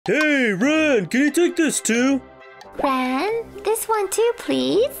Hey, Ren, can you take this too? Ren, this one too,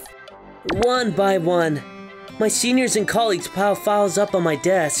 please. One by one, my seniors and colleagues pile files up on my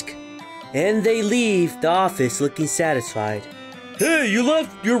desk, and they leave the office looking satisfied. Hey, you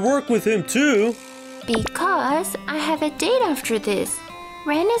left your work with him too? Because I have a date after this.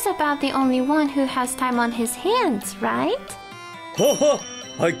 Ren is about the only one who has time on his hands, right? Haha,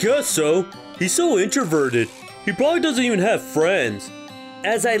 I guess so. He's so introverted. He probably doesn't even have friends.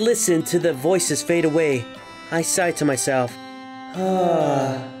 As I listen to the voices fade away, I sigh to myself.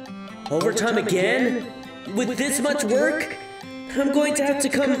 Overtime again? With this much work? I'm going to have to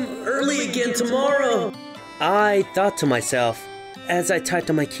come early again tomorrow. I thought to myself as I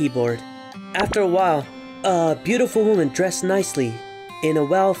typed on my keyboard. After a while, a beautiful woman dressed nicely in a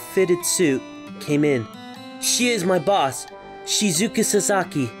well-fitted suit came in. She is my boss, Shizuku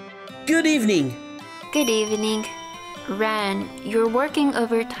Sasaki. Good evening. Good evening. Ren, you're working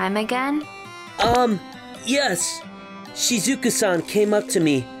overtime again? Yes. Shizuku-san came up to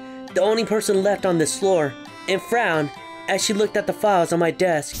me, the only person left on this floor, and frowned as she looked at the files on my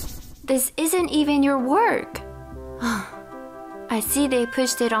desk. This isn't even your work. I see they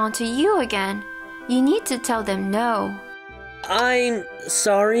pushed it onto you again. You need to tell them no. I'm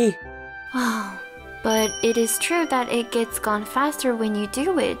sorry. But it is true that it gets gone faster when you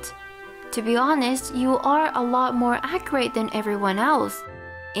do it. To be honest, you are a lot more accurate than everyone else,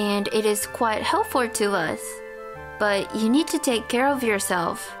 and it is quite helpful to us. But you need to take care of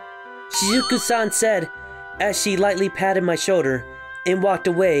yourself. Shizuku-san said as she lightly patted my shoulder and walked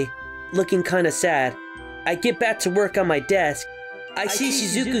away, looking kinda sad. I get back to work on my desk. I see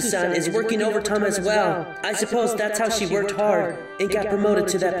Shizuku-san is working overtime as well. I suppose that's how she worked hard and got promoted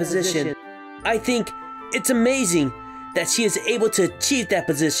to that position. I think it's amazing that she is able to achieve that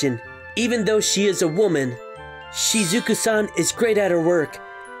position, even though she is a woman. Shizuku-san is great at her work,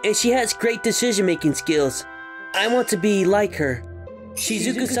 and she has great decision-making skills. I want to be like her.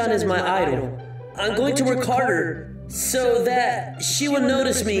 Shizuku-san is my idol. I'm going to work harder so that she will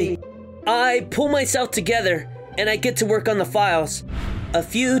notice me. I pull myself together and I get to work on the files. A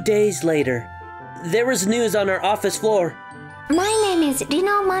few days later, there was news on our office floor. My name is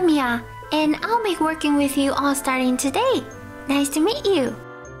Rino Mamiya, and I'll be working with you all starting today. Nice to meet you.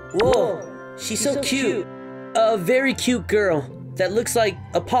 Whoa, she's so cute. A very cute girl that looks like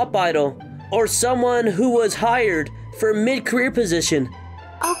a pop idol or someone who was hired for a mid-career position.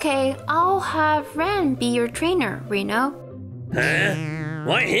 Okay, I'll have Ren be your trainer, Reno. Huh?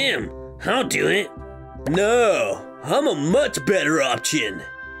 Why him? I'll do it. No, I'm a much better option.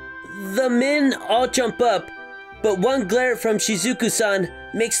 The men all jump up, but one glare from Shizuku-san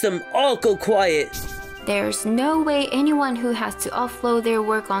makes them all go quiet. There's no way anyone who has to offload their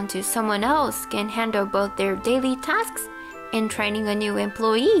work onto someone else can handle both their daily tasks and training a new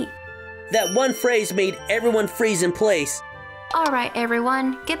employee. That one phrase made everyone freeze in place. Alright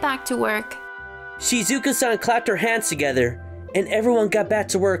everyone, get back to work. Shizuku-san clapped her hands together, and everyone got back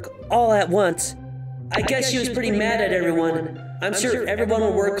to work all at once. I guess she was pretty mad at everyone. I'm sure everyone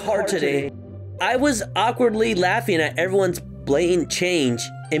will work hard today. I was awkwardly laughing at everyone's blatant change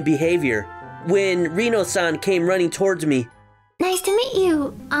in behavior when Rino-san came running towards me. Nice to meet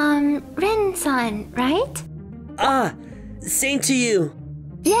you, Ren-san, right? Ah, same to you.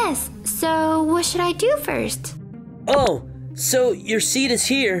 Yes, so what should I do first? Oh, so your seat is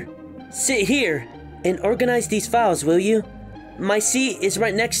here. Sit here and organize these files, will you? My seat is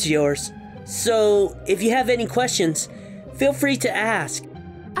right next to yours. So if you have any questions, feel free to ask.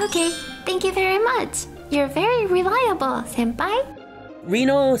 Okay, thank you very much. You're very reliable, senpai.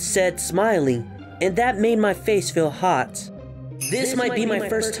 Rino said, smiling, and that made my face feel hot. This might be my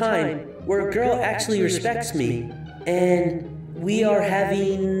first time where a girl actually respects me, and we are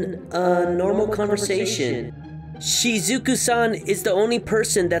having a normal conversation. Shizuku-san is the only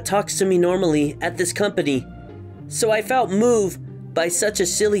person that talks to me normally at this company, so I felt moved by such a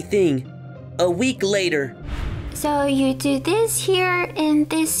silly thing. A week later. So you do this here and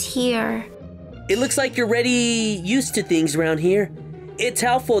this here. It looks like you're already used to things around here. It's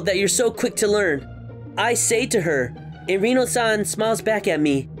helpful that you're so quick to learn. I say to her, and Rino-san smiles back at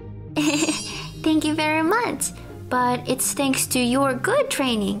me. Thank you very much, but it's thanks to your good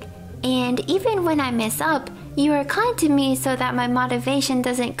training. And even when I mess up, you are kind to me so that my motivation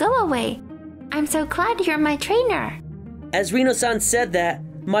doesn't go away. I'm so glad you're my trainer. As Rino-san said that,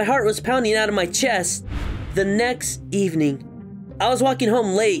 my heart was pounding out of my chest. The next evening, I was walking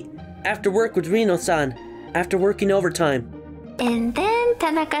home late after work with Rino-san, after working overtime. And then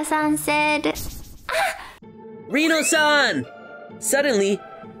Tanaka-san said, Rino-san! Suddenly,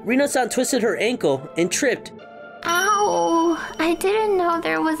 Rino-san twisted her ankle and tripped. Ow! Oh, I didn't know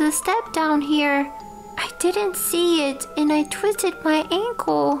there was a step down here. I didn't see it and I twisted my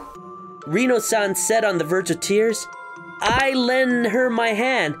ankle. Reno-san said on the verge of tears. I lend her my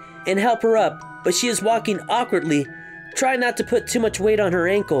hand and help her up, but she is walking awkwardly. Try not to put too much weight on her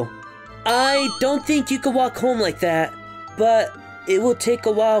ankle. I don't think you could walk home like that, but it will take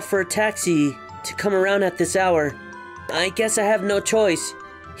a while for a taxi to come around at this hour. I guess I have no choice.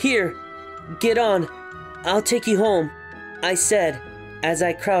 Here, get on. I'll take you home, I said as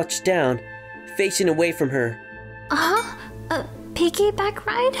I crouched down, facing away from her. A piggyback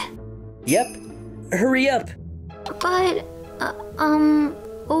ride? Yep, hurry up. But,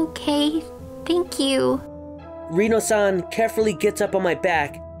 okay, thank you. Reno-san carefully gets up on my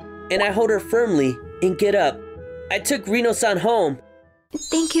back, and I hold her firmly and get up. I took Reno-san home.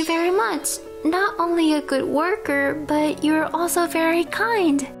 Thank you very much. Not only a good worker, but you're also very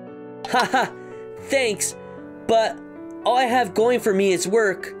kind. Haha, thanks, but all I have going for me is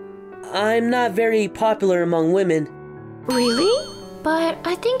work. I'm not very popular among women. Really? But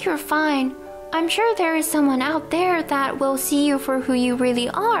I think you're fine. I'm sure there is someone out there that will see you for who you really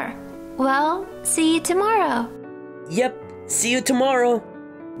are. Well, see you tomorrow. Yep, see you tomorrow.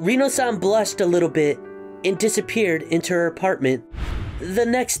 Reno-san blushed a little bit and disappeared into her apartment. The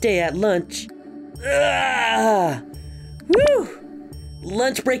next day at lunch. Woo!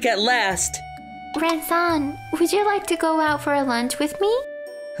 Lunch break at last. Ren-san, would you like to go out for a lunch with me?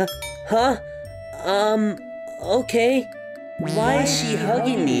 Huh? Okay. Why is she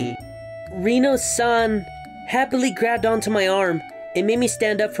hugging me? Reno-san happily grabbed onto my arm and made me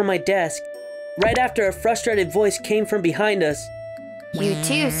stand up from my desk. Right after a frustrated voice came from behind us. You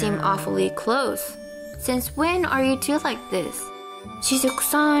two seem awfully close. Since when are you two like this?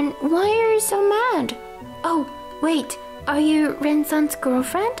 Shizuku-san, why are you so mad? Oh, wait, are you Ren-san's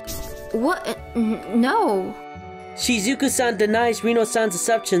girlfriend? What? No. Shizuku-san denies Reno-san's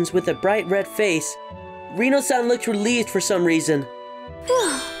assumptions with a bright red face. Reno-san looked relieved for some reason.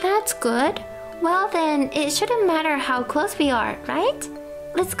 Phew, that's good. Well then, it shouldn't matter how close we are, right?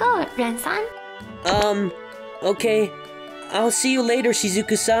 Let's go, Ren-san. Okay. I'll see you later,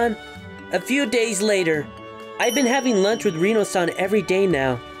 Shizuku-san. A few days later. I've been having lunch with Reno-san every day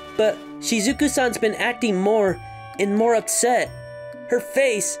now, but Shizuku-san's been acting more and more upset. Her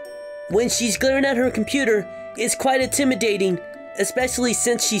face, when she's glaring at her computer, is quite intimidating, especially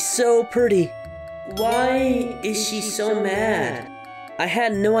since she's so pretty. Why is she so mad? I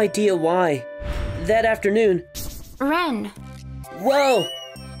had no idea why. That afternoon... Ren. Whoa!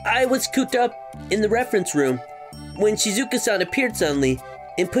 I was cooped up in the reference room when Shizuku-san appeared suddenly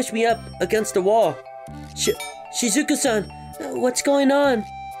and pushed me up against the wall. Shizuku-san, what's going on?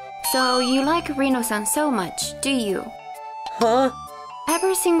 So you like Reno-san so much, do you? Huh?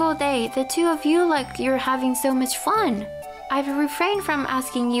 Every single day, the two of you like you're having so much fun. I've refrained from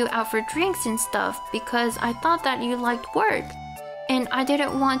asking you out for drinks and stuff because I thought that you liked work. And I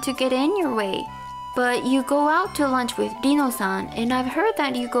didn't want to get in your way. But you go out to lunch with Reno-san, and I've heard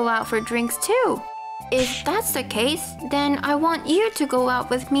that you go out for drinks too. If that's the case, then I want you to go out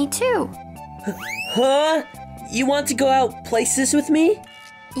with me too. Huh? You want to go out places with me?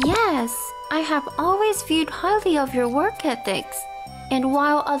 Yes, I have always viewed highly of your work ethics. And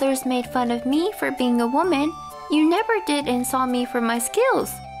while others made fun of me for being a woman, you never did and saw me for my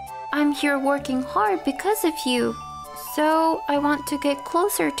skills. I'm here working hard because of you. So I want to get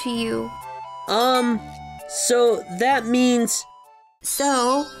closer to you. So that means...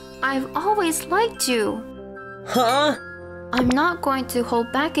 So, I've always liked you. Huh? I'm not going to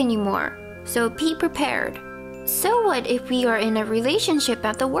hold back anymore, so be prepared. So what if we are in a relationship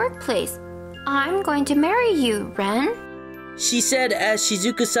at the workplace? I'm going to marry you, Ren. She said as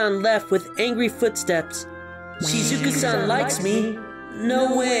Shizuku-san left with angry footsteps. Shizuku-san likes me?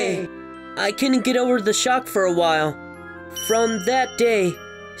 No way. I couldn't get over the shock for a while. From that day,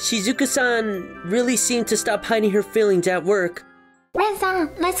 Shizuku-san really seemed to stop hiding her feelings at work.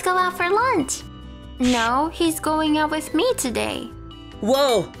 Ren-san, let's go out for lunch. No, he's going out with me today.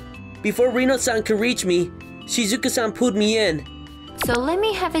 Whoa! Before Reno-san could reach me, Shizuku-san pulled me in. So let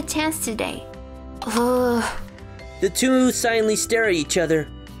me have a chance today. Ugh. The two silently stare at each other.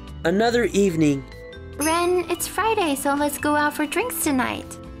 Another evening. Ren, it's Friday, so let's go out for drinks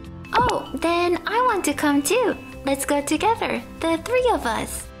tonight. Oh, then I want to come too. Let's go together, the three of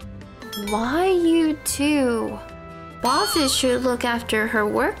us. Why you two? Bosses should look after her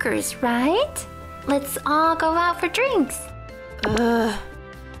workers, right? Let's all go out for drinks.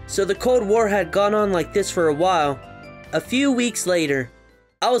 So the Cold War had gone on like this for a while. A few weeks later,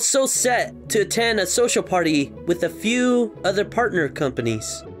 I was so set to attend a social party with a few other partner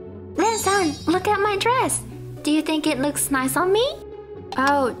companies. Ren-san, look at my dress. Do you think it looks nice on me?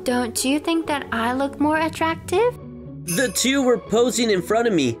 Oh, don't you think that I look more attractive? The two were posing in front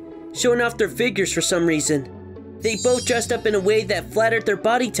of me, showing off their figures for some reason. They both dressed up in a way that flattered their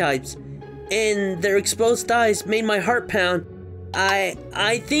body types, and their exposed thighs made my heart pound.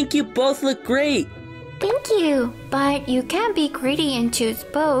 I think you both look great. Thank you, but you can't be greedy and choose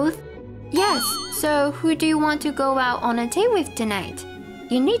both. Yes, so who do you want to go out on a date with tonight?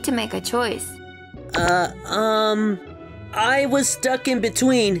 You need to make a choice. I was stuck in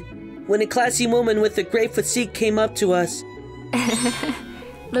between when a classy woman with a great physique came up to us.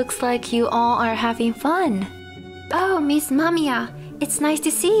 Looks like you all are having fun. Oh, Miss Mamiya, it's nice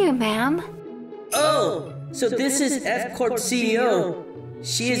to see you, ma'am. Oh, so this is F Corp CEO.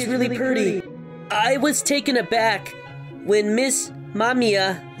 She is really pretty. I was taken aback when Miss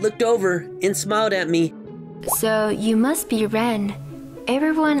Mamiya looked over and smiled at me. So you must be Ren.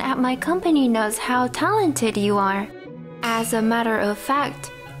 Everyone at my company knows how talented you are. As a matter of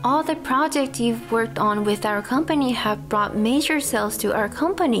fact, all the projects you've worked on with our company have brought major sales to our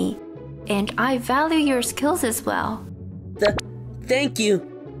company, and I value your skills as well. Thank you.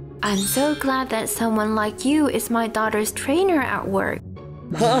 I'm so glad that someone like you is my daughter's trainer at work.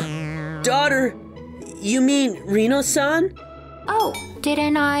 Huh? Daughter? You mean Rino-san? Oh,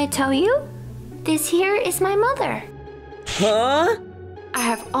 didn't I tell you? This here is my mother. Huh? I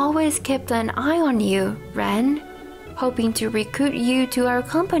have always kept an eye on you, Ren, hoping to recruit you to our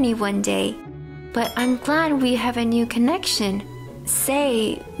company one day. But I'm glad we have a new connection.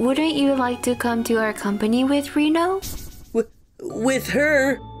 Say, wouldn't you like to come to our company with Reno? With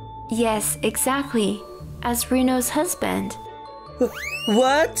her? Yes, exactly. As Reno's husband.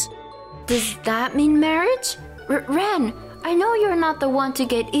 What? Does that mean marriage? Ren, I know you're not the one to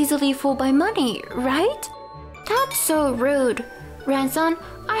get easily fooled by money, right? That's so rude. Ren-san,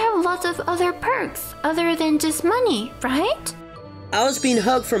 I have lots of other perks other than just money, right? I was being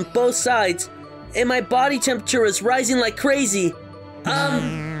hugged from both sides, and my body temperature was rising like crazy.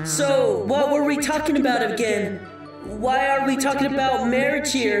 So what were we talking about again? Why are we talking about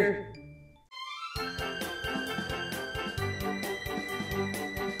marriage here?